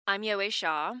I'm Yowei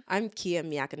Shaw. I'm Kia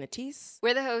Miakanatis.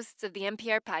 We're the hosts of the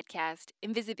NPR podcast,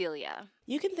 Invisibilia.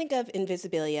 You can think of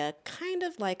Invisibilia kind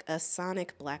of like a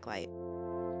sonic blacklight.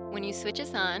 When you switch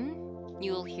us on,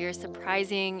 you will hear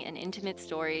surprising and intimate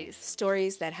stories.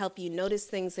 Stories that help you notice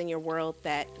things in your world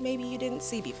that maybe you didn't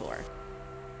see before.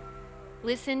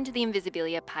 Listen to the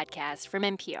Invisibilia podcast from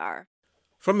NPR.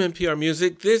 From NPR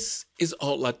Music, this is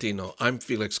Alt Latino. I'm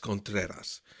Felix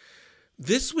Contreras.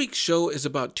 This week's show is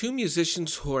about two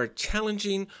musicians who are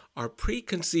challenging our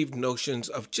preconceived notions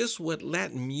of just what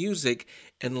Latin music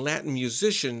and Latin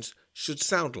musicians should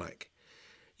sound like.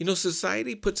 You know,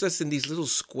 society puts us in these little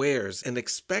squares and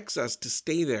expects us to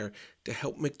stay there to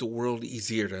help make the world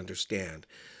easier to understand.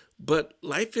 But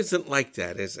life isn't like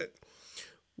that, is it?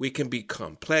 We can be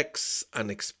complex,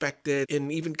 unexpected,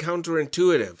 and even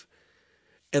counterintuitive.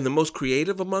 And the most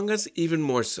creative among us, even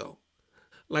more so.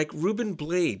 Like Rubén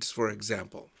Blades, for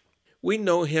example. We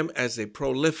know him as a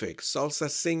prolific salsa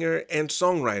singer and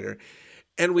songwriter,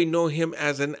 and we know him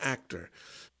as an actor.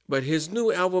 But his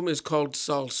new album is called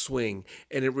Soul Swing,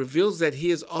 and it reveals that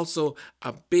he is also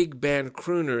a big band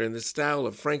crooner in the style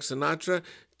of Frank Sinatra,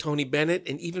 Tony Bennett,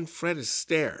 and even Fred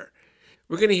Astaire.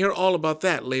 We're going to hear all about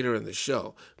that later in the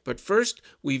show. But first,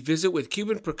 we visit with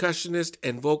Cuban percussionist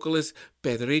and vocalist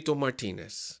Pedrito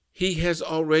Martinez. He has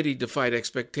already defied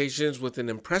expectations with an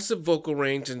impressive vocal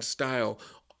range and style,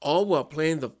 all while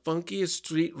playing the funkiest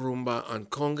street rumba on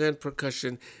conga and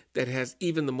percussion that has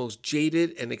even the most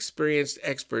jaded and experienced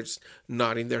experts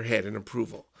nodding their head in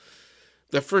approval.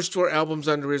 The first four albums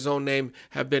under his own name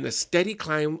have been a steady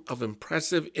climb of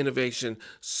impressive innovation,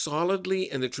 solidly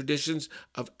in the traditions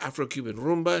of Afro-Cuban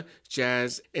rumba,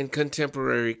 jazz, and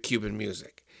contemporary Cuban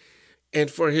music. And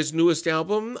for his newest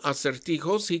album,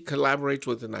 Acertijos, he collaborates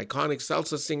with an iconic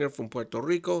salsa singer from Puerto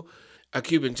Rico, a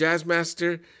Cuban jazz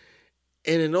master,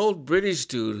 and an old British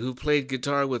dude who played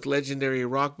guitar with legendary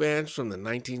rock bands from the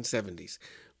 1970s.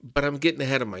 But I'm getting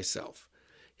ahead of myself.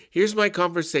 Here's my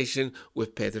conversation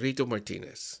with Pedrito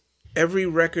Martinez. Every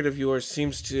record of yours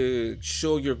seems to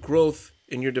show your growth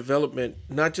in your development,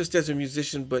 not just as a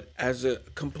musician, but as a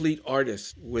complete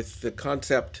artist, with the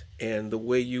concept and the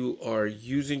way you are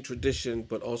using tradition,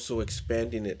 but also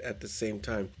expanding it at the same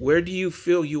time. Where do you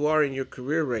feel you are in your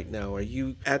career right now? Are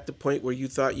you at the point where you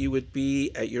thought you would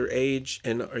be at your age?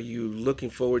 And are you looking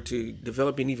forward to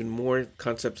developing even more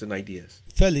concepts and ideas?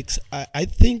 Felix, I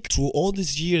think through all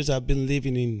these years I've been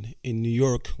living in New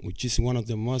York, which is one of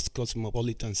the most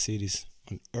cosmopolitan cities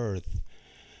on earth,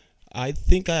 I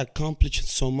think I accomplished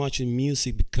so much in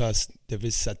music because the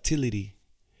versatility,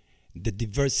 the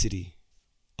diversity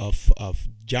of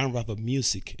genres of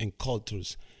music and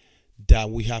cultures that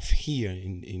we have here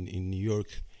in New York,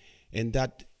 and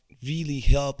that really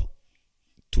helped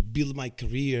to build my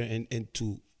career and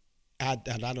to add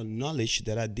a lot of knowledge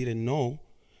that I didn't know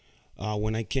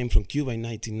when I came from Cuba in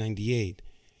 1998.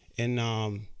 And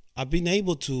I've been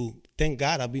able to, thank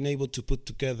God, I've been able to put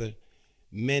together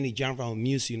many genres of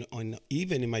music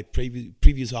even in my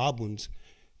previous albums,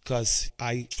 because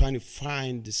I trying to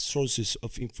find the sources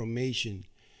of information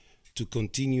to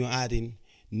continue adding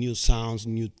new sounds,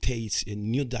 new tastes,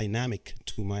 and new dynamic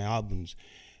to my albums.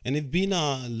 And it's been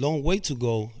a long way to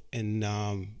go, and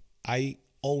I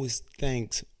always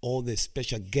thank all the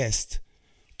special guests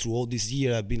through all this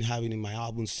year I've been having in my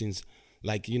albums, since,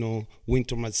 like, you know,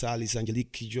 Winter Marsalis,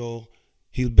 Angelique Kidjo,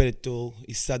 Gilberto,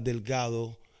 Isaac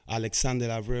Delgado, Alexander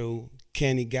Abreu,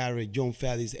 Kenny Garrett, John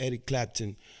Faddis, Eric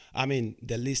Clapton. I mean,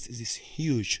 the list is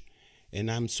huge, and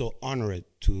I'm so honored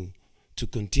to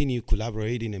continue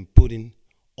collaborating and putting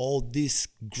all these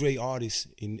great artists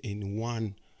in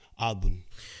one album.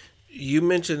 You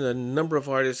mentioned a number of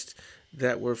artists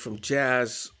that were from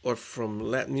jazz or from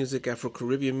Latin music,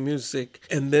 Afro-Caribbean music,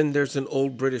 and then there's an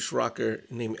old British rocker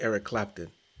named Eric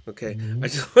Clapton. Okay, I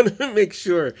just want to make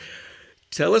sure.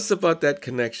 Tell us about that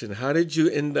connection. How did you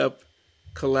end up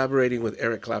collaborating with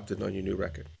Eric Clapton on your new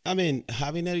record? I mean,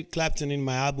 having Eric Clapton in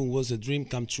my album was a dream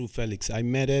come true, Felix. I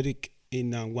met Eric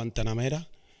in Guantanamera.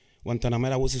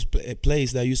 Guantanamera was a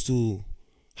place that I used to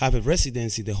have a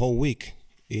residency the whole week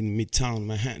in Midtown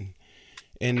Manhattan.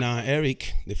 And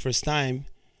Eric, the first time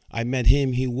I met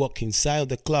him, he walked inside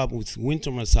the club with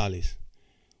Winter Marsalis.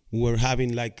 We were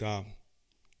having like a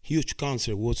huge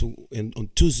concert. On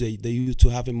Tuesday, they used to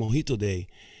have a mojito day.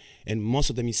 And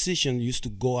most of the musicians used to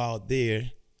go out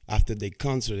there after the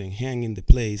concert and hang in the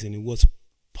place. And it was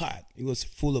packed. It was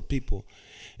full of people.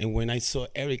 And when I saw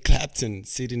Eric Clapton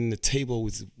sitting at the table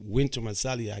with Winter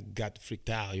Marsalis, I got freaked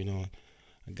out, you know.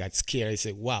 I got scared. I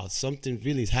said, wow, something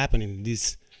really is happening in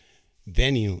this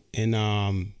venue.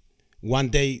 And one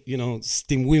day, you know,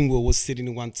 Steve Winwood was sitting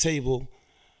at one table.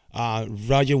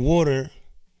 Roger Water,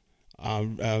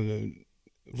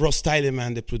 Ross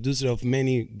Tylerman, the producer of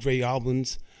many great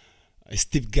albums,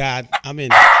 Steve Gadd. I mean,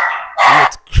 it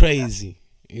was crazy.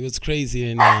 It was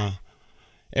crazy. And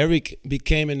Eric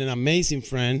became an amazing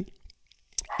friend.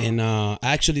 And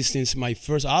actually, since my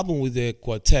first album with the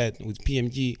quartet, with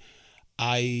PMG,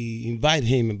 I invited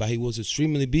him, but he was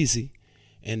extremely busy.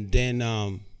 And then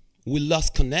we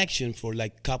lost connection for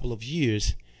like a couple of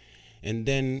years. And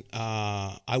then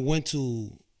I went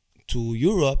to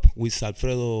Europe with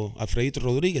Alfredito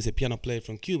Rodriguez, a piano player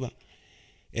from Cuba.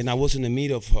 And I was in the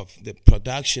middle of the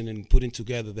production and putting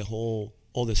together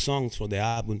all the songs for the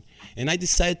album. And I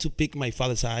decided to pick My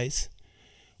Father's Eyes,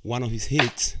 one of his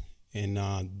hits. And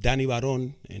Danny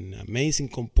Baron, an amazing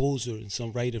composer and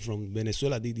songwriter from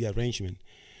Venezuela, did the arrangement.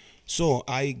 So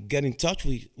I get in touch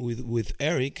with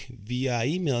Eric via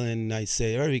email, and I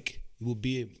say, Eric, it would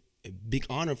be a big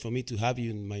honor for me to have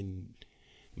you in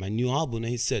my new album.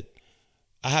 And he said,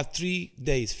 I have 3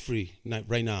 days free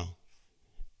right now.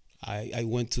 I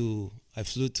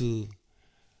flew to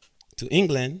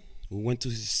England. We went to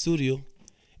his studio,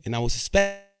 and I was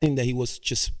expecting that he was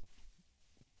just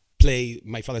play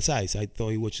My Father's Eyes. I thought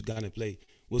he was gonna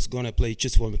play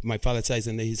just for My Father's Eyes,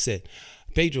 and then he said,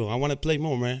 Pedro, I want to play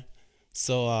more, man.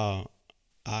 So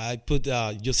I put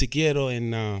Yo Si Quiero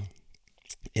in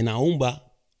Aumba,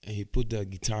 and he put the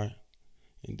guitar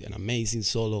and an amazing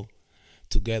solo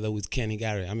together with Kenny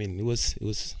Garrett. I mean, it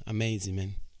was amazing,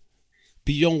 man.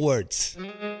 Beyond words.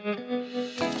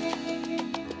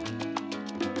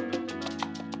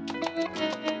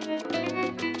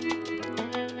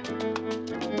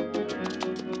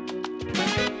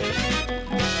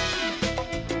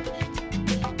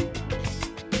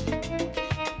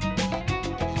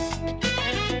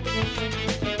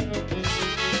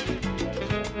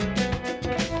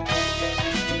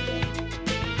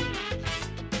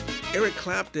 Eric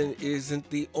Clapton isn't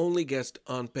the only guest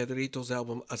on Pedrito's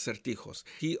album Acertijos.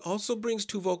 He also brings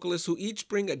two vocalists who each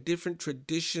bring a different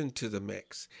tradition to the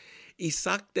mix.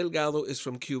 Isaac Delgado is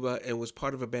from Cuba and was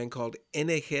part of a band called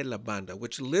NG La Banda,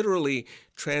 which literally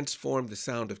transformed the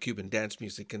sound of Cuban dance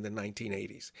music in the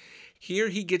 1980s. Here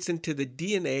he gets into the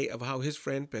DNA of how his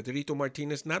friend Pedrito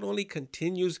Martinez not only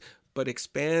continues but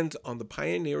expands on the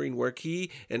pioneering work he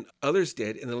and others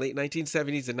did in the late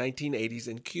 1970s and 1980s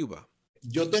in Cuba.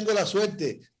 Yo tengo la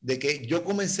suerte de que yo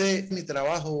comencé mi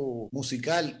trabajo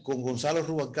musical con Gonzalo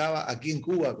Rubalcaba aquí en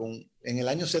Cuba en el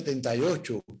año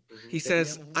 78. He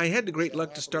says, I had the great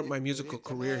luck to start my musical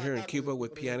career here in Cuba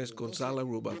with pianist Gonzalo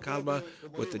Rubalcaba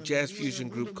with a jazz fusion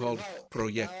group called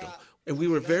Proyecto. And we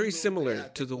were very similar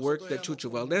to the work that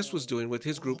Chucho Valdés was doing with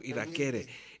his group Iraquere.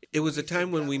 It was a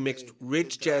time when we mixed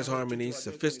rich jazz harmonies,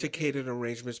 sophisticated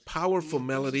arrangements, powerful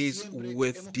melodies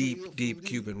with deep, deep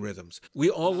Cuban rhythms. We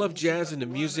all love jazz and the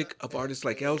music of artists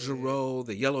like El Jarreau,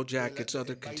 the Yellow Jackets,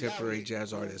 other contemporary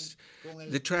jazz artists.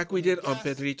 The track we did on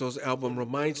Pedrito's album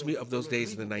reminds me of those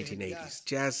days in the 1980s.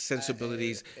 Jazz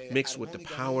sensibilities mixed with the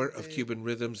power of Cuban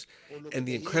rhythms and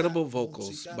the incredible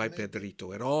vocals by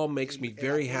Pedrito. It all makes me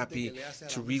very happy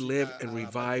to relive and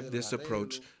revive this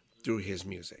approach through his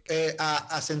music.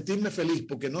 A sentirme feliz,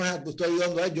 porque no es que estoy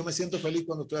ayudando a él, yo me siento feliz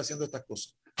cuando estoy haciendo estas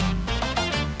cosas.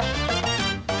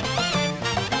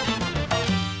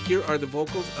 Here are the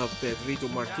vocals of Pedrito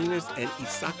Martinez and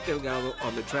Isaac Delgado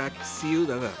on the track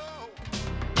Ciudadano.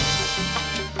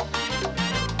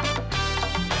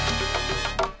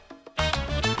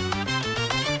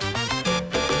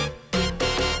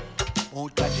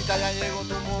 Muchachita, ya llegó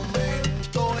tu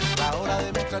momento, es la hora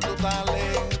de mostrar tu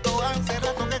talento. Hace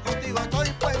rato que contigo estoy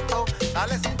puesto,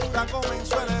 dale cintura,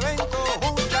 comenzó el evento.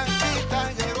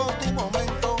 Muchachita, llegó tu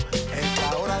momento, es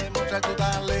la hora de mostrar tu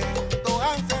talento.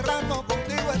 Hace rato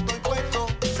contigo estoy puesto,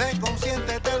 sé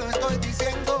consciente, te lo estoy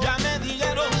diciendo. Ya me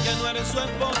dijeron que no eres su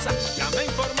esposa, ya me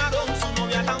informaron su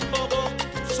novia tampoco.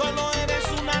 Solo eres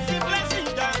una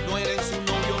simplecita, no eres un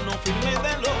novio, no firme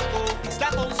de loco. Está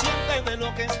consciente de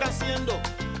lo que está haciendo,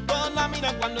 todos la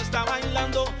miran cuando está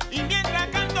bailando y mientras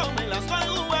canto me la estoy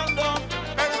jugando.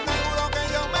 Pero te juro que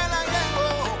yo me la llevo,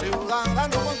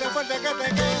 ciudadano, ponte fuerte que te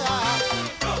queda.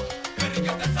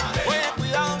 Oye,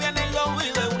 cuidado, viene el lobo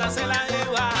y de una se la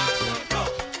lleva.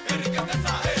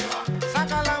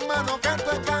 Saca la mano que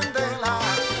esto es candela.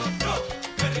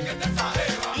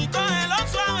 Y cógelo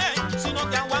suave, si no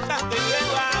te aguantas te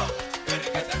lleva.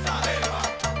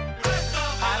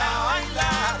 Para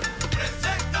bailar,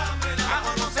 a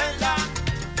conocerla.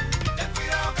 Ten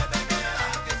cuidado que te queda,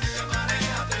 que si te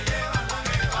maneja te lleva la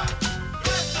jeva.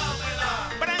 Préstamela,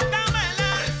 préstamela,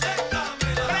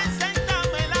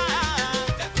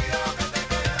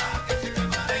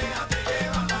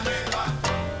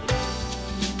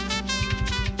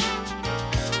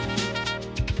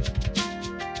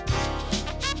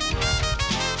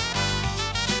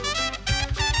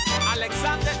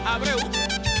 Abreu.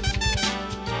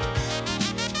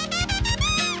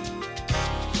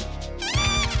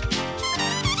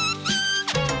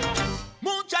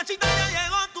 Muchachita, ya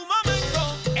llegó tu momento.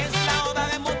 Es la hora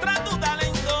de mostrar tu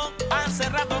talento. Hace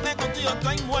rato que contigo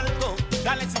estoy muerto.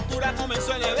 Dale cintura,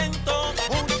 comenzó el evento.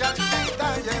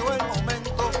 Muchachita, llegó el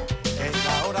momento. Es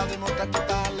la hora de mostrar tu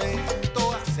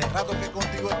talento. Hace rato que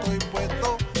contigo estoy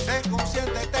puesto. Sé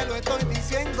consciente, te lo estoy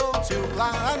diciendo.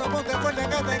 Ciudadano, ponte fuerte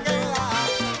que te queda.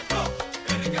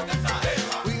 Qué rica está esa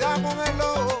jeva. Cuidado con el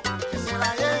lobo que se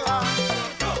la lleva.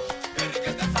 Qué rica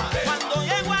está esa jeva. Cuando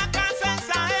llego a casa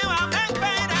esa jeva me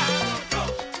espera.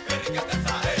 Qué rica está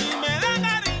esa jeva. Y me da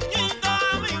cariñito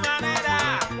a mi manera.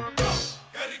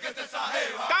 Qué rica está esa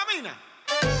jeva. Camina.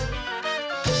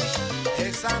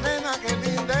 Esa nena que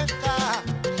linda está.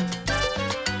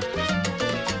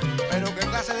 Pero qué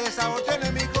clase de sabor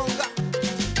tiene mi conga.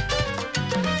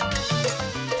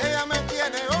 Ella me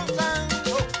tiene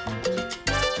gozando.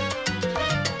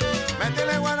 Me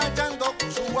tiene guarachando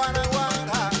con su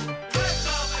guaraguara.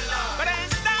 Préstamela.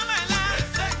 Préstamela.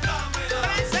 Preséntamela.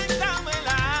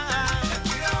 Preséntamela. Ten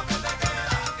cuidado que te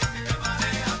queda, que si te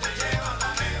mareas te lleva la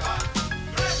jeva.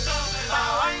 Préstamela. Pa'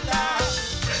 bailar.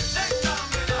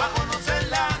 Preséntamela. Pa'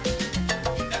 conocerla.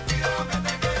 Ten cuidado que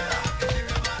te queda, que si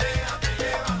te mareas te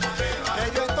lleva la jeva. Que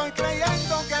yo estoy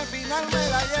creyendo que al final me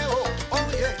la llevo.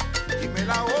 Oye, y me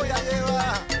la voy a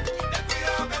llevar. Ten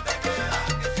cuidado que te queda,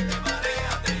 que si te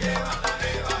mareas te lleva la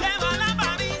jeva. Llévala a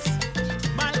París,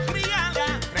 malcriada.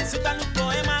 Recitan un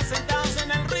poema sentados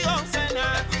en el río Sena.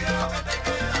 Ten cuidado que te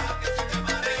queda, que si te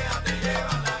mareas te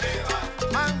lleva la jeva.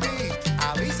 Mami,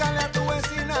 avísale a tu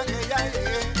vecina que ya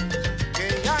llegué. Que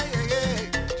ya llegué.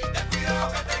 Ten cuidado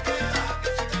que te queda, que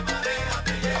si te mareas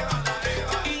te lleva la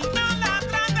jeva. Y no la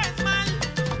trates mal,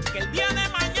 que el día de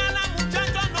mañana,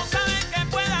 muchachos, no saben qué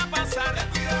pueda pasar. Ten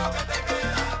cuidado que te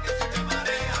queda, que si te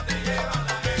mareas te lleva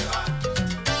la jeva.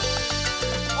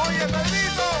 Oye,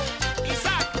 Pedrito.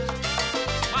 Isaac,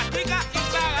 mastica y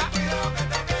traga. Ten cuidado que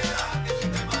te queda, que si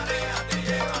te mareas te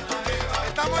lleva la jeva.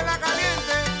 Estamos en la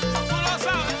caliente. Tú lo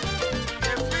sabes,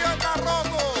 El frío está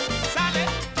roto. sale.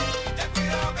 Ten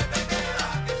cuidado que te queda,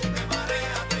 que si te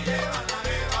mareas te lleva la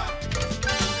jeva.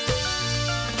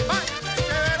 ¡Ay,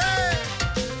 chévere!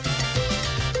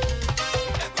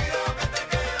 Ten cuidado que te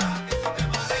queda, que si te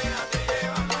mareas te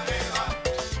lleva la jeva.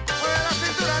 Mueve la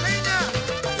cintura, niña.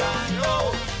 Daño,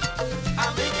 a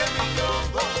mí que me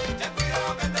ñongo. Ten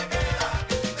cuidado que te queda,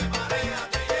 que si te mareas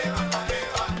te lleva la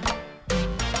jeva.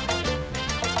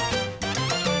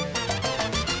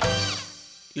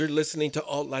 You're listening to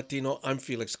Alt Latino. I'm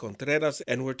Felix Contreras,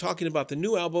 and we're talking about the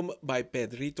new album by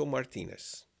Pedrito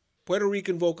Martinez. Puerto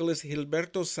Rican vocalist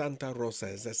Gilberto Santa Rosa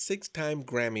is a 6-time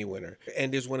Grammy winner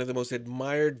and is one of the most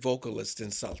admired vocalists in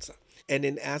salsa. And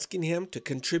in asking him to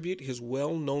contribute his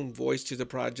well-known voice to the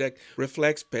project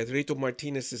reflects Pedrito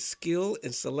Martinez's skill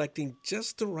in selecting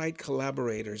just the right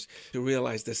collaborators to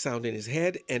realize the sound in his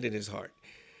head and in his heart.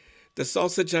 The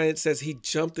salsa giant says he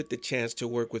jumped at the chance to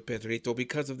work with Pedrito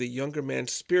because of the younger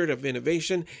man's spirit of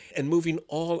innovation and moving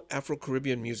all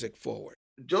Afro-Caribbean music forward.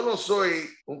 Yo no soy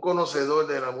un conocedor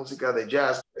de la música de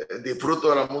jazz, disfruto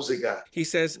de la música. He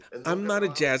says, I'm not a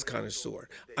jazz connoisseur.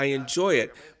 I enjoy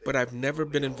it, but I've never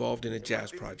been involved in a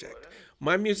jazz project.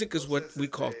 My music is what we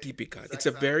call típica. It's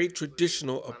a very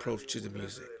traditional approach to the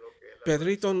music.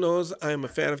 Pedrito knows I am a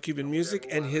fan of Cuban music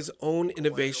and his own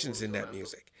innovations in that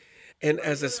music. And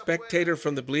as a spectator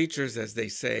from the bleachers, as they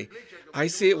say, I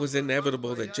see it was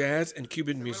inevitable that jazz and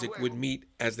Cuban music would meet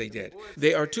as they did.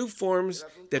 They are two forms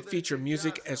that feature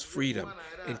music as freedom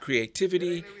in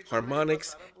creativity,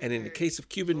 harmonics, and in the case of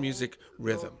Cuban music,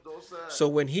 rhythm. So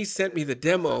when he sent me the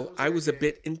demo, I was a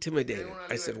bit intimidated.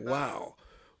 I said, wow.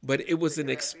 But it was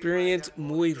an experience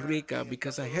muy rica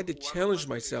because I had to challenge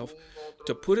myself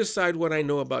to put aside what I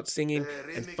know about singing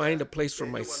and find a place for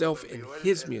myself in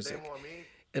his music.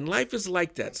 And life is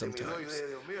like that sometimes.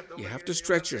 You have to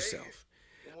stretch yourself.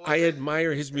 I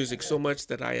admire his music so much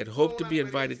that I had hoped to be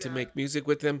invited to make music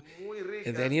with him,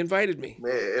 and then he invited me.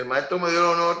 El maestro me dio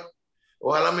el honor.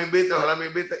 Ojalá me invite,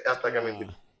 hasta que me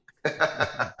invite.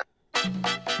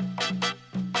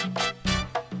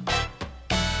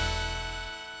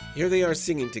 Here they are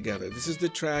singing together. This is the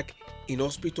track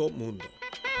Inhóspito Mundo.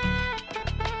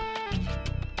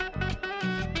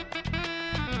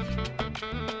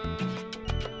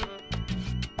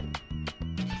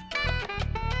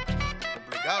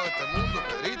 Complicado este mundo,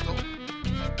 Pedrito.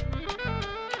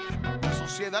 La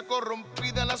sociedad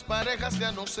corrompida, las parejas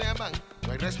ya no se aman.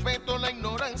 No hay respeto, la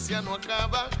ignorancia no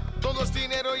acaba. Todo es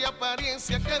dinero y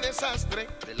apariencia, qué desastre.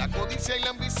 De la codicia y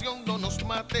la ambición no nos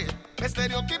mate.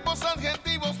 Estereotipos,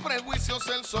 adjetivos, prejuicios,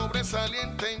 el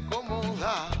sobresaliente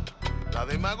incomoda. La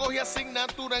demagogia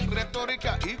asignatura en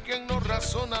retórica y quien no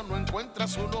razona no encuentra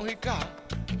su lógica.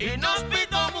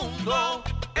 Inhóspito mundo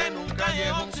en un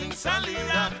callejón sin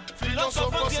salida.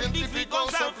 Filósofos,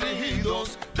 científicos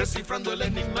afligidos, descifrando el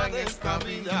enigma de esta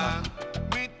vida.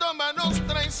 Mitómanos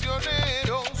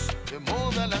traicioneros, de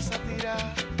moda la sátira.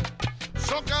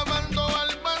 Socavando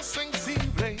almas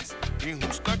sensibles,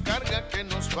 injusta carga que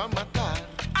nos va a matar.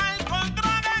 Al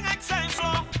control en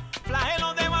exceso,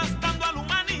 flagelo devastando a la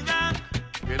humanidad.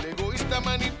 El egoísta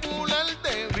manipula al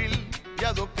débil y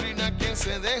adoctrina a quien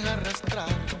se deja arrastrar.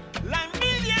 La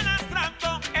envidia en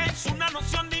abstracto es una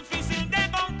noción difícil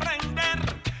de comprender.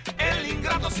 El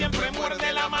ingrato siempre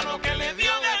muerde la mano que le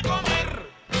dio de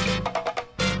comer.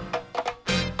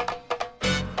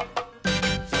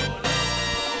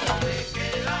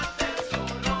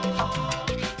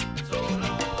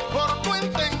 Por no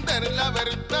entender la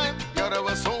verdad, y ahora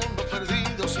vas hondo,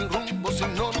 perdido, sin rumbo,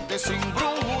 sin norte, sin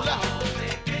brújula.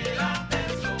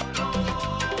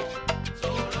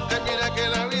 Te mira que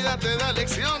la vida te da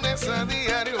lecciones a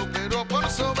diario, pero por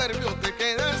soberbio te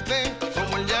quedaste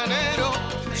como el llanero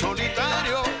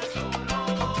solitario.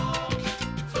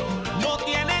 No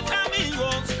tienes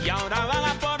amigos y ahora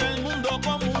vagas por el mundo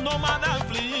como un nómada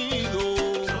afligido.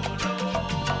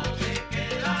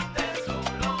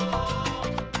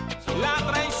 La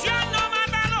traición no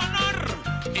mata el honor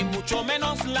y mucho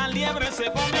menos la liebre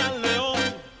se come al león.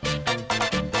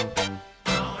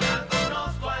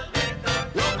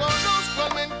 Lo conozco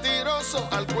al mentiroso,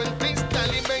 al cuentista,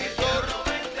 al inventor,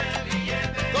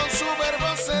 con su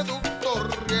verbo seductor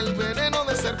y el veneno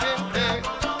de serpiente.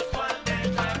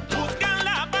 Buscan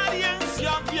la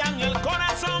apariencia, obvian el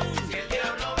corazón.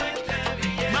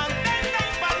 Mantente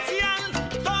imparcial,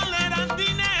 tolerante,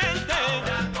 inerte.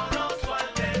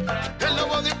 El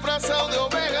lobo disfrazado de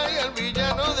oveja y el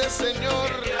villano de señor.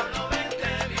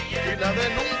 Y la de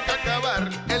nunca acabar,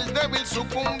 el débil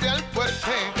sucumbe al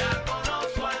fuerte.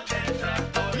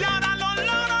 Y ahora los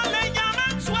loros le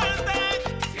llaman suerte.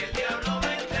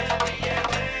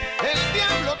 El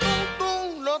diablo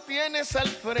tú lo tienes al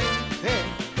frente.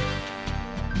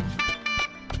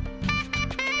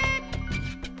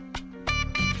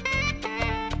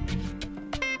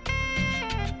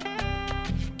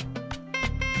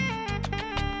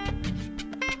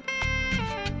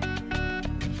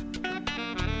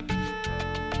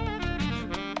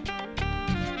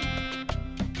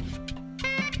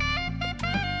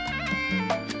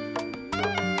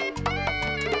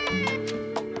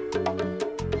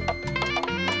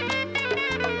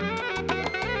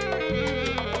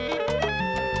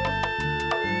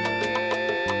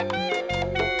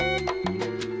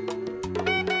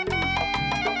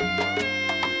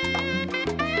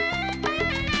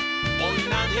 Hoy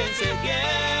nadie se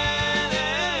quiere,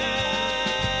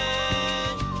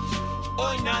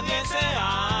 hoy nadie se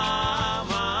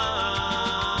ama,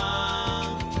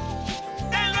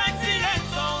 te lo exigen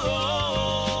todo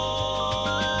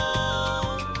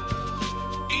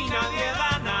y nadie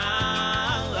da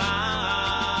nada.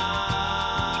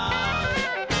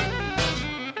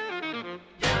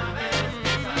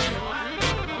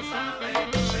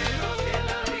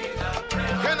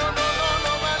 Que no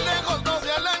va lejos, no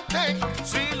de adelante.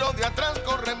 Si lo de atrás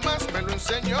corre más, me lo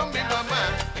enseñó mi mamá.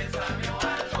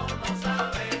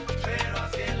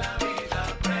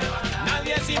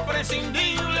 Nadie es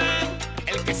imprescindible,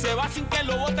 el que se va sin que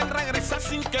lo voten regresa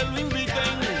sin que lo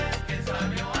inviten.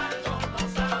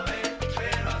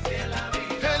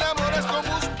 El amor es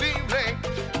combustible,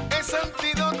 es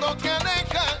antídoto que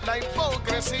aleja la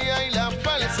hipocresía y la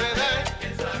falsedad.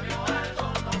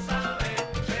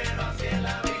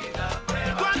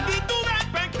 Tu actitud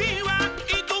despectiva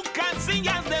y tus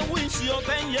casillas de juicio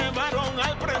te llevaron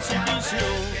al precipicio.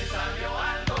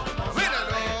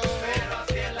 Míralo.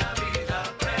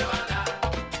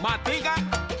 Matiga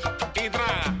y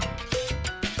traga.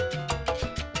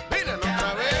 Míralo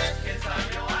otra vez.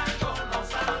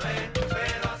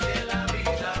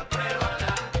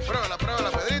 Pruébala,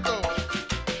 Pedrito.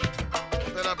 No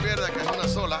te la pierdas, que es una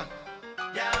sola.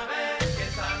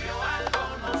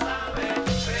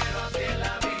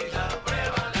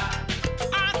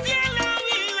 Así es la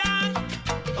vida,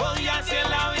 hoy así es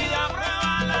la vida,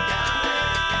 pruébala.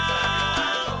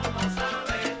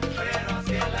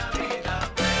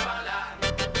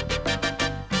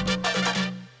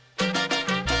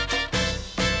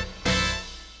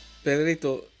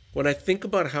 Pedrito, when I think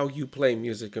about how you play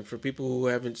music, and for people who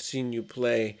haven't seen you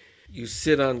play, you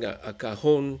sit on a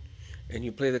cajon and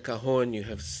you play the cajon, you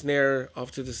have snare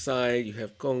off to the side, you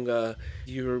have conga,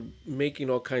 you're making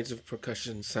all kinds of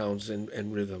percussion sounds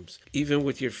and rhythms. Even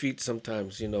with your feet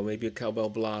sometimes, maybe a cowbell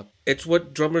block. It's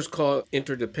what drummers call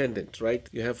interdependence, right?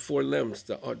 You have four limbs,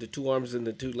 the two arms and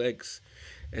the two legs,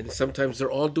 and sometimes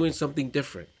they're all doing something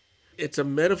different. It's a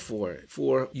metaphor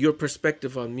for your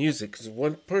perspective on music. Because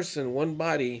one person, one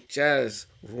body, jazz,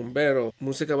 rumbero,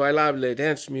 música bailable,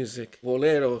 dance music,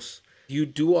 boleros, you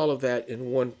do all of that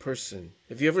in one person.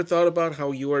 Have you ever thought about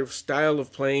how your style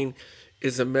of playing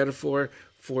is a metaphor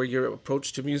for your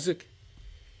approach to music?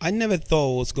 I never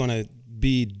thought I was going to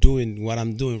be doing what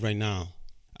I'm doing right now.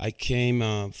 I came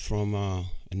from a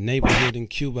neighborhood in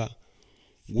Cuba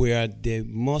where the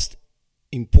most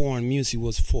important music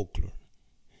was folklore.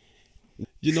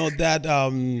 You know that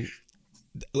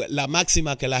la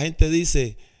máxima que la gente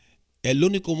dice, el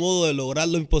único modo de lograr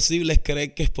lo imposible es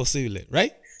creer que es posible,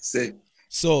 right? Sí.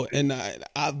 So, and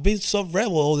I've been so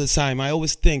rebel all the time. I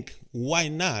always think, why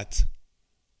not?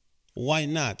 Why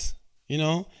not?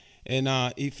 And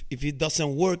if it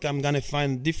doesn't work, I'm going to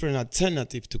find a different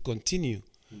alternative to continue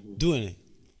doing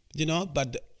it.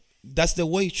 But that's the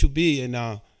way it should be. And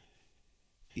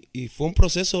y fue un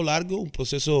proceso largo, un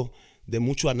proceso de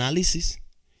mucho análisis,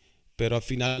 pero al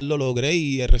final lo logré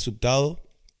y el resultado,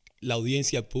 la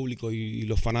audiencia, el público y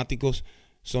los fanáticos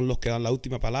son los que dan la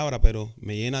última palabra, pero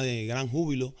me llena de gran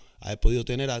júbilo haber podido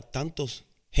tener a tantos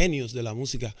genios de la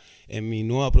música en mi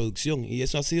nueva producción, y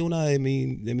eso ha sido una de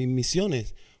mis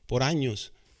misiones por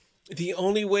años. The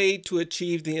only way to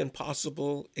achieve the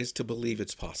impossible is to believe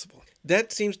it's possible.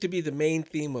 That seems to be the main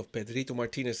theme of Pedrito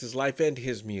Martinez's life and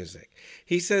his music.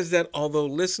 He says that although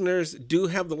listeners do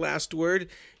have the last word,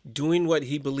 doing what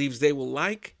he believes they will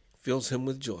like fills him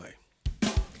with joy.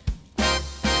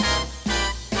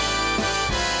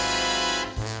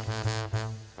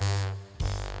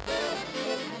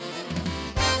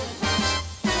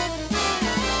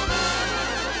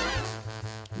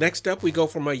 Next up, we go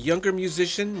from a younger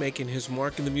musician making his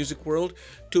mark in the music world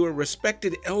to a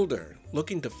respected elder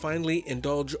looking to finally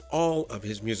indulge all of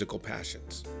his musical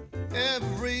passions.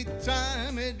 Every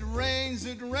time it rains,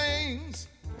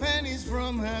 pennies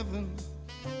from heaven.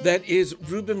 That is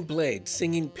Rubén Blades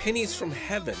singing Pennies from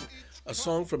Heaven, a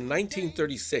song from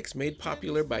 1936 made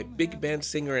popular by big band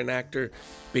singer and actor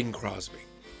Bing Crosby.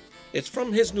 It's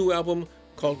from his new album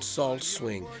called Saul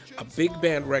Swing, a big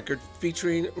band record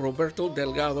featuring Roberto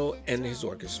Delgado and his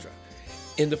orchestra.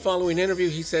 In the following interview,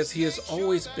 he says he has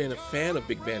always been a fan of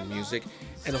big band music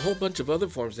and a whole bunch of other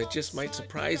forms that just might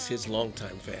surprise his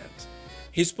longtime fans.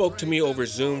 He spoke to me over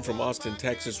Zoom from Austin,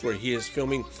 Texas, where he is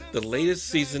filming the latest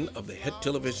season of the hit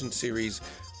television series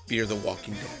Fear the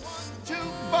Walking Dead. To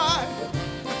buy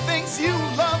the things you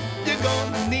love, you're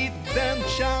gonna need them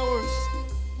showers.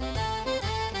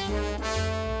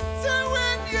 So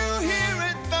when you hear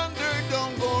it thunder,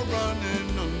 don't go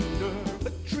running under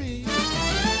a tree.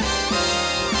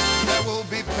 There will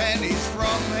be pennies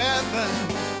from heaven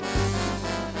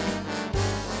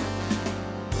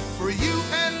for you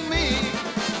and me.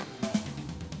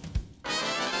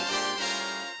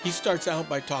 He starts out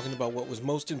by talking about what was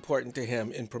most important to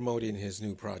him in promoting his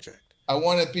new project. I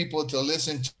wanted people to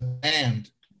listen to the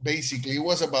band. Basically, it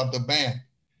was about the band,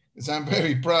 because I'm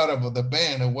very proud of the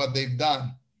band and what they've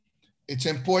done. It's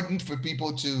important for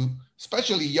people to,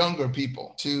 especially younger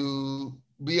people, to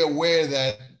be aware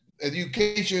that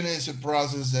education is a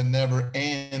process that never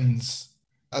ends.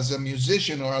 As a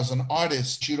musician or as an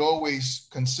artist, you should always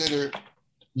consider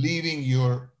leaving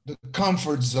the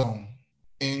comfort zone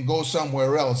and go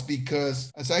somewhere else,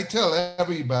 because as I tell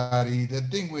everybody, the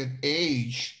thing with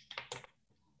age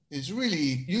is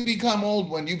really, you become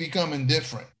old when you become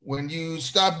indifferent. When you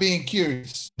stop being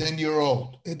curious, then you're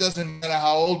old. It doesn't matter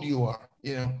how old you are.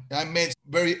 I met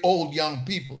very old young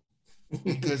people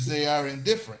because they are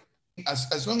indifferent.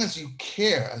 As long as you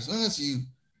care, as long as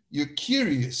you're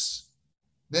curious,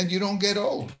 then you don't get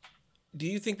old. Do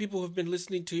you think people who have been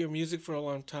listening to your music for a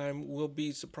long time will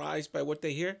be surprised by what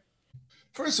they hear?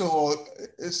 First of all,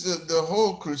 it's the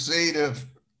whole crusade of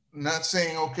not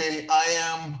saying, okay, I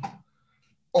am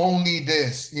only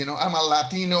this. I'm a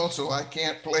Latino, so I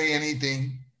can't play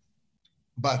anything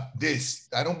but this.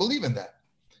 I don't believe in that.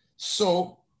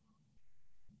 So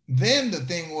then the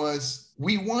thing was,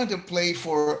 we want to play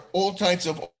for all types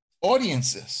of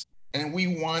audiences, and we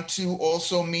want to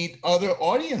also meet other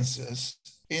audiences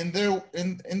in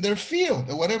their field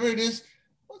or whatever it is.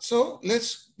 So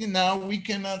we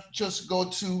cannot just go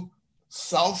to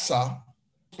salsa,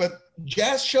 but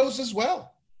jazz shows as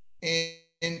well.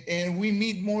 And we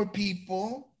meet more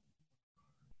people,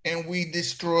 and we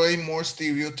destroy more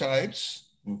stereotypes,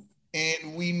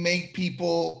 and we make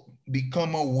people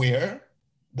become aware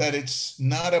that it's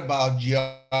not about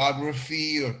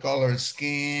geography or color of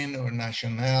skin or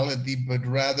nationality, but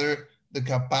rather the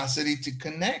capacity to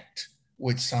connect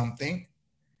with something.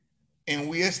 And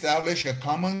we establish a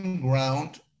common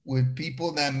ground with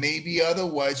people that maybe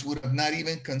otherwise would have not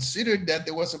even considered that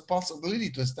there was a possibility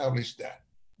to establish that.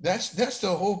 That's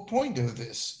the whole point of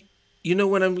this. You know,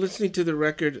 when I'm listening to the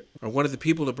record, or one of the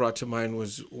people that brought to mind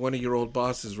was one of your old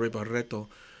bosses, Ray Barreto.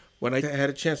 When I had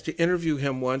a chance to interview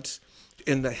him once,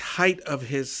 in the height of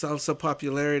his salsa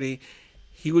popularity,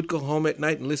 he would go home at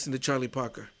night and listen to Charlie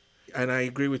Parker. And I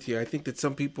agree with you. I think that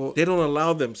some people, they don't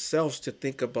allow themselves to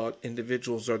think about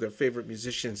individuals or their favorite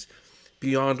musicians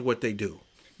beyond what they do.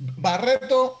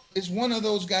 Barreto is one of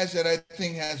those guys that I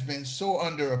think has been so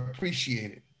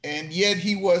underappreciated. And yet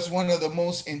he was one of the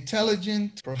most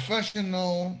intelligent,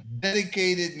 professional,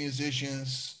 dedicated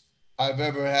musicians I've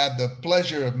ever had the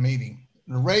pleasure of meeting.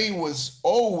 Ray was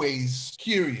always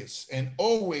curious and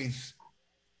always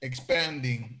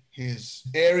expanding his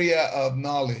area of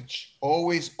knowledge,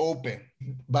 always open.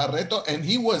 Barreto, and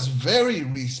he was very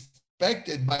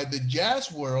respected by the jazz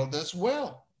world as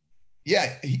well.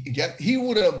 Yeah, he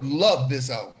would have loved this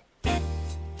album.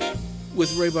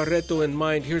 With Ray Barreto in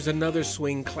mind, here's another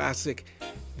swing classic.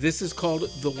 This is called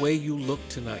The Way You Look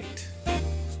Tonight.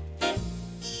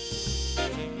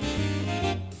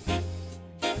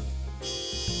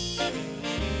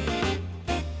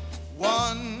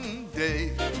 One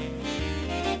day,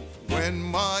 when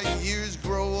my years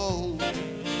grow old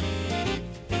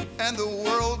and the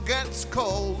world gets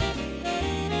cold,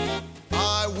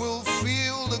 I will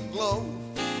feel the glow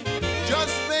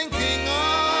just thinking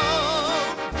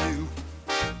of you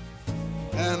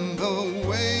and the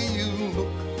way you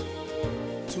look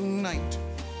tonight.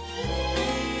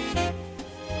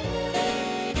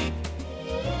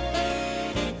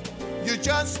 You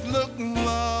just look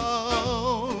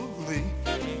lovely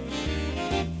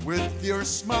with your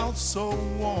smile so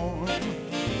warm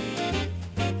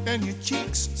and your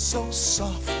cheeks so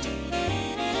soft.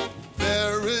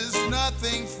 There is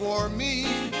nothing for me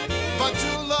but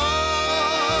to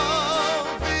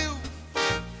love you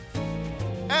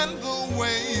and the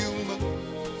way you look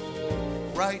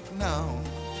right now.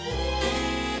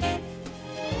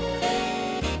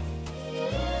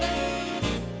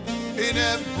 In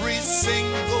every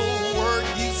single word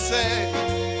you say,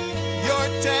 your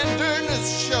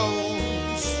tenderness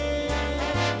shows,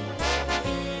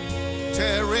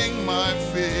 tearing my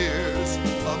fears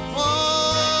apart.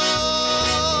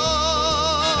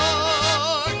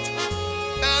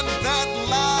 And that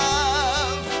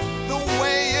laugh, the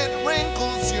way it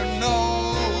wrinkles your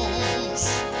nose,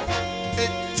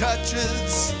 it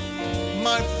touches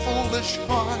my foolish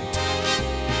heart.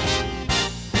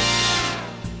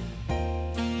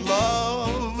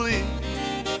 Lovely,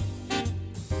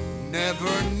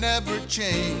 never, never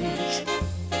change.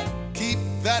 Keep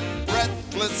that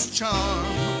breathless charm.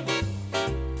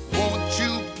 Won't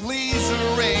you please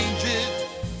arrange it?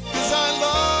 'Cause I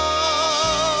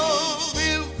love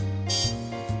you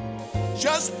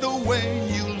just the way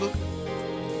you look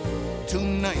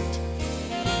tonight.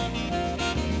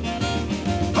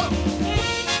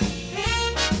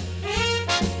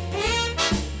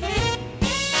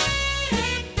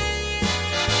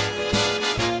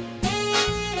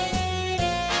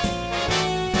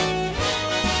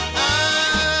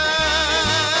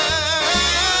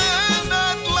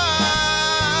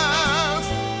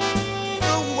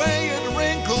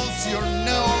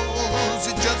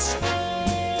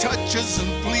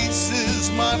 And pleases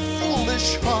my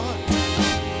foolish heart.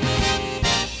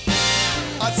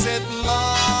 I said,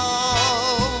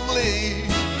 lovely,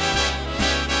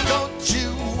 don't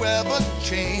you ever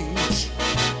change.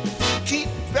 Keep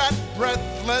that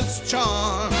breathless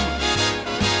charm.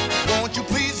 Won't you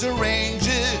please arrange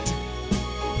it?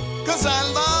 'Cause I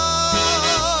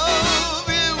love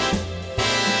you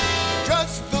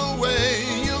just the way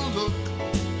you look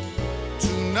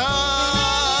tonight.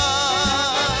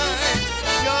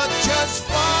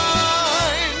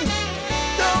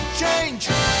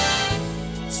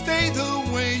 Stay the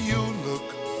way you look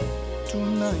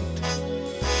tonight.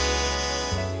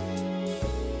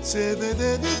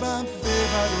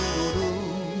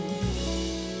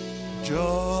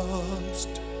 Just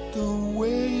the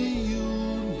way you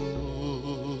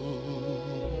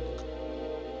look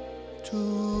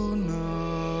tonight.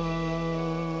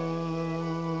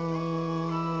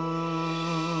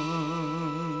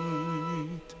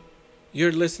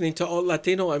 You're listening to Alt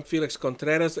Latino. I'm Felix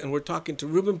Contreras, and we're talking to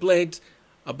Rubén Blades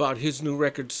about his new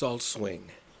record, Soul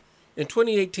Swing. In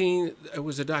 2018, there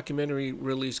was a documentary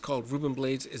release called Rubén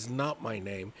Blades Is Not My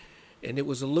Name. And it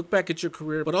was a look back at your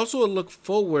career, but also a look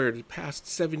forward past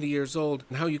 70 years old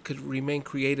and how you could remain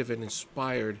creative and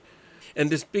inspired. And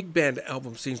this big band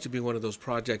album seems to be one of those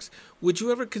projects. Would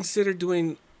you ever consider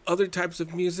doing other types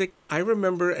of music? I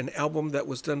remember an album that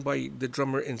was done by the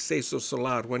drummer in Ceso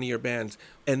Solar, one of your bands,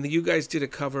 and you guys did a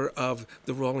cover of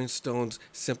the Rolling Stones'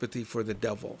 Sympathy for the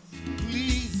Devil.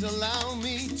 Please allow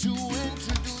me to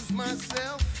introduce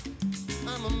myself.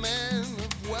 I'm a man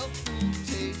of wealth and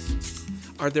taste.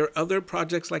 Are there other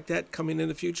projects like that coming in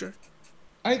the future?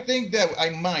 I think that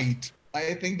I might.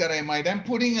 I'm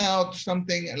putting out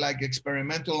something like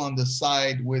experimental on the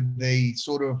side with a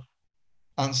sort of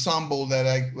ensemble that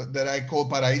I call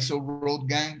Paraíso Road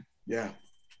Gang. Yeah.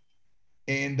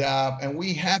 And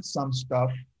we have some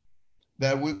stuff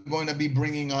that we're going to be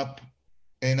bringing up.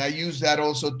 And I use that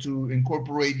also to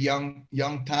incorporate young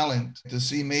talent, to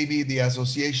see maybe the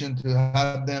association to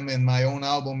have them in my own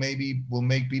album maybe will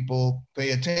make people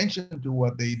pay attention to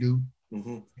what they do.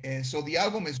 Mm-hmm. And so the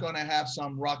album is going to have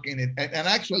some rock in it. And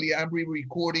actually, I'm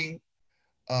re-recording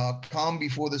Calm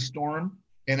Before the Storm,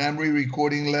 and I'm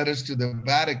re-recording Letters to the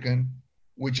Vatican,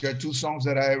 which are two songs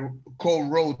that I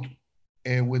co-wrote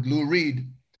with Lou Reed,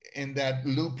 and that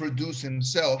Lou produced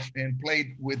himself and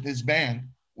played with his band,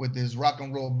 with his rock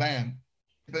and roll band.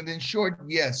 But in short,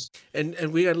 yes.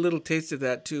 And we got a little taste of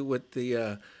that too with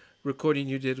the recording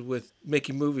you did with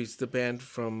Making Movies, the band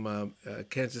from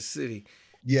Kansas City.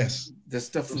 Yes. The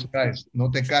stuff Those guys, No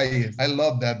Te Calles. I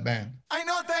love that band. Ay,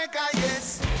 no te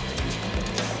calles.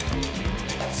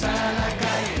 Sal a la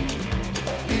calle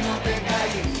y no te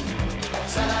calles.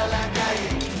 Sal a la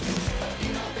calle y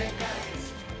no te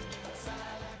calles. Sal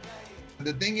a la calle.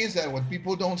 The thing is that what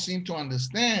people don't seem to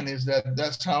understand is that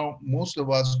that's how most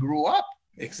of us grew up.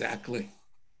 Exactly.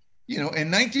 You know,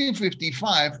 in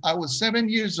 1955, I was 7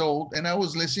 years old and I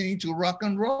was listening to rock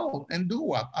and roll and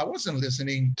doo-wop. I wasn't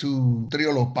listening to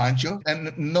Trio Los Panchos,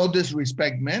 and no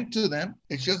disrespect meant to them.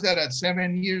 It's just that at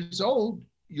 7 years old,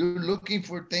 you're looking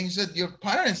for things that your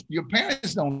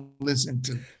parents don't listen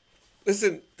to.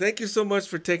 Listen, thank you so much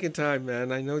for taking time,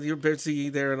 man. I know you're busy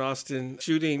there in Austin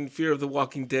shooting Fear of the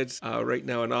Walking Dead right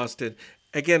now in Austin.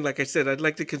 Again, like I said, I'd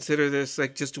like to consider this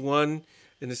like just one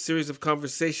in a series of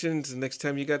conversations. And next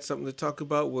time you got something to talk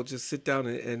about, we'll just sit down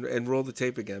and roll the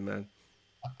tape again, man.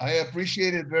 I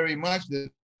appreciate it very much.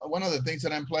 One of the things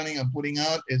that I'm planning on putting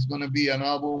out is going to be an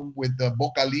album with the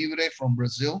Boca Libre from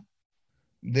Brazil.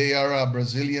 They are a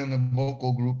Brazilian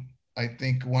vocal group. I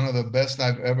think one of the best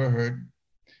I've ever heard.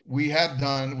 We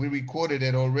recorded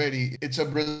it already. It's a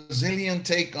Brazilian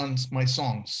take on my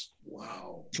songs.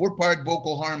 Wow. 4-part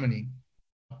vocal harmony.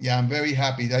 Yeah, I'm very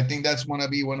happy. I think that's going to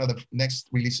be one of the next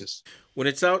releases. When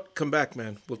it's out, come back,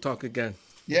 man. We'll talk again.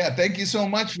 Yeah, thank you so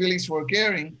much, Felix, for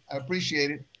caring. I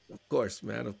appreciate it. Of course,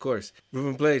 man, of course.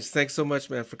 Rubén Blades, thanks so much,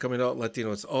 man, for coming out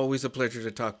Latino. It's always a pleasure to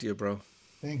talk to you, bro.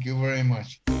 Thank you very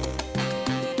much.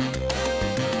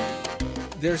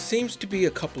 There seems to be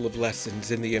a couple of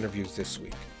lessons in the interviews this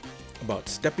week about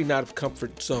stepping out of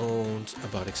comfort zones,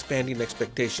 about expanding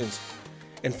expectations,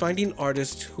 and finding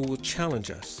artists who will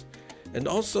challenge us, and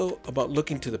also about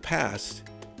looking to the past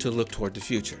to look toward the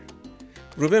future.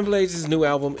 Rubén Blades' new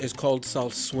album is called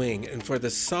Salsa Swing, and for the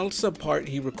salsa part,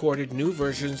 he recorded new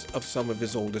versions of some of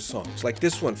his oldest songs, like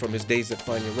this one from his days at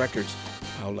Fania Records,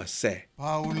 Paula C.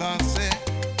 Paula C.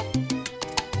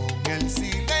 Con el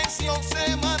silencio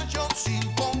se marchó sin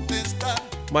contestar.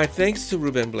 My thanks to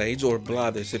Rubén Blades, or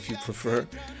Blades if you prefer,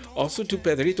 also to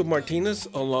Pedrito Martinez,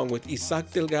 along with Isaac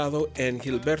Delgado and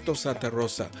Gilberto Santa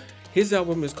Rosa. His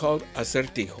album is called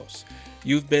Acertijos.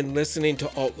 You've been listening to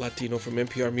Alt Latino from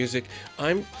NPR Music.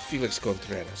 I'm Felix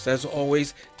Contreras. As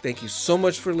always, thank you so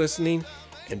much for listening,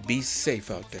 and be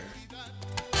safe out there.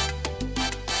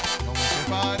 Aunque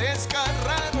parezca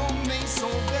raro, me hizo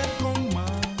ver con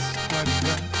más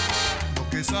claridad lo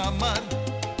que es amar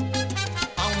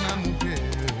a una mujer.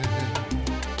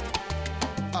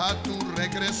 A tu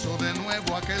regreso de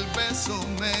nuevo aquel beso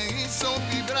me hizo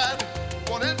vibrar.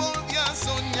 Por él volví a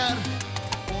soñar,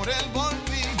 por él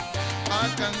volví a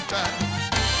cantar.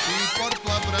 Y por tu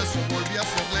abrazo volví a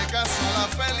hacerle caso a la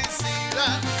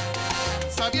felicidad,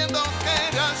 sabiendo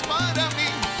que eras para mí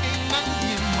y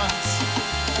nadie más.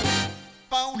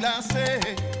 Paula C.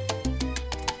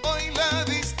 Hoy la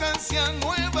distancia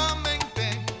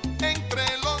nuevamente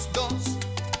entre los dos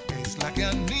es la que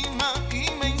anima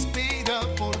y me inspira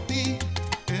por ti.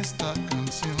 Esta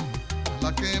canción a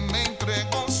la que me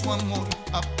entregó su amor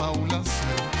a Paula C.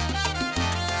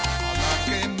 A la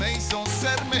que me hizo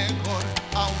ser mejor.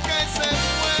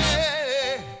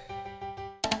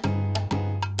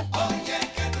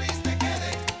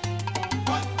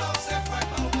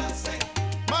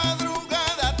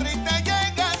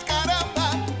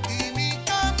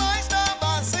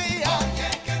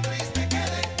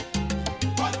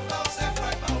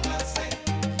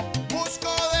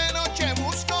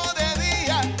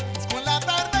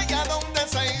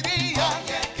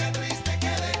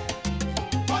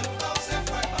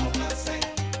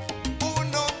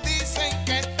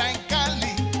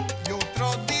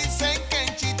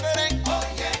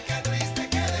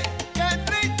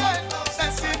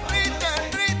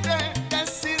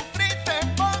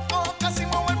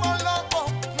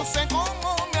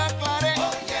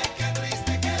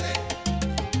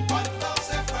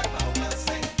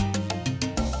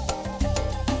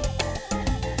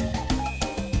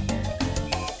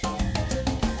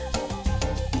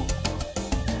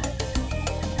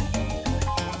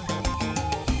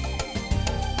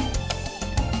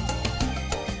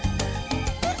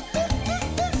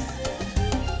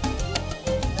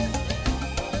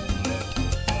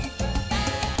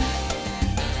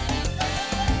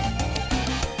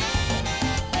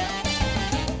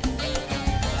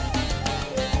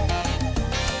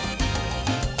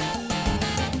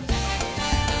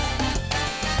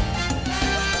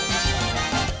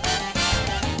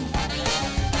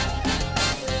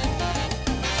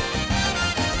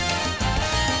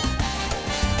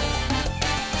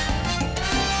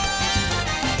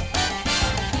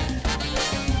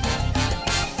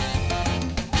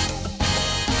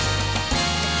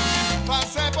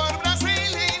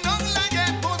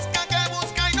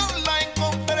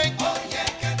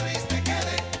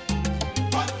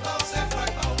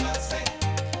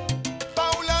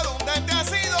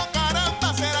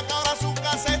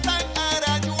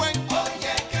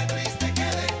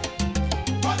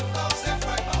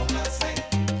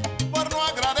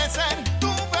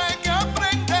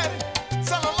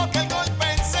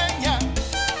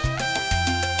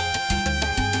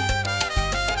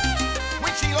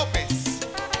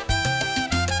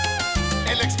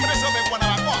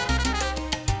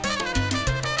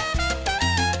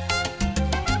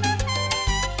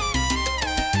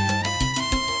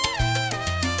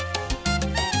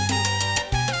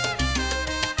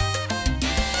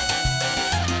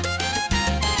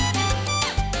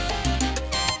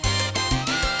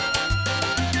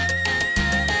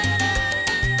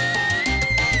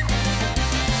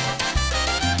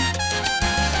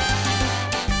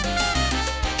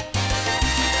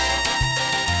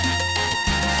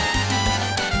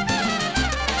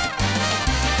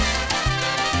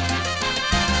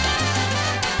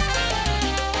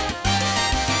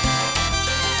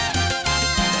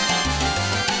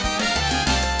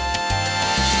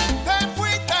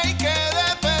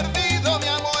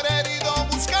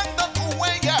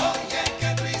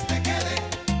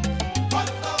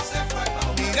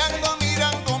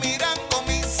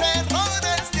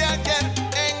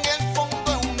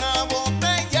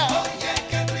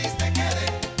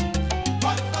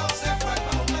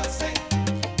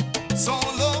 Soy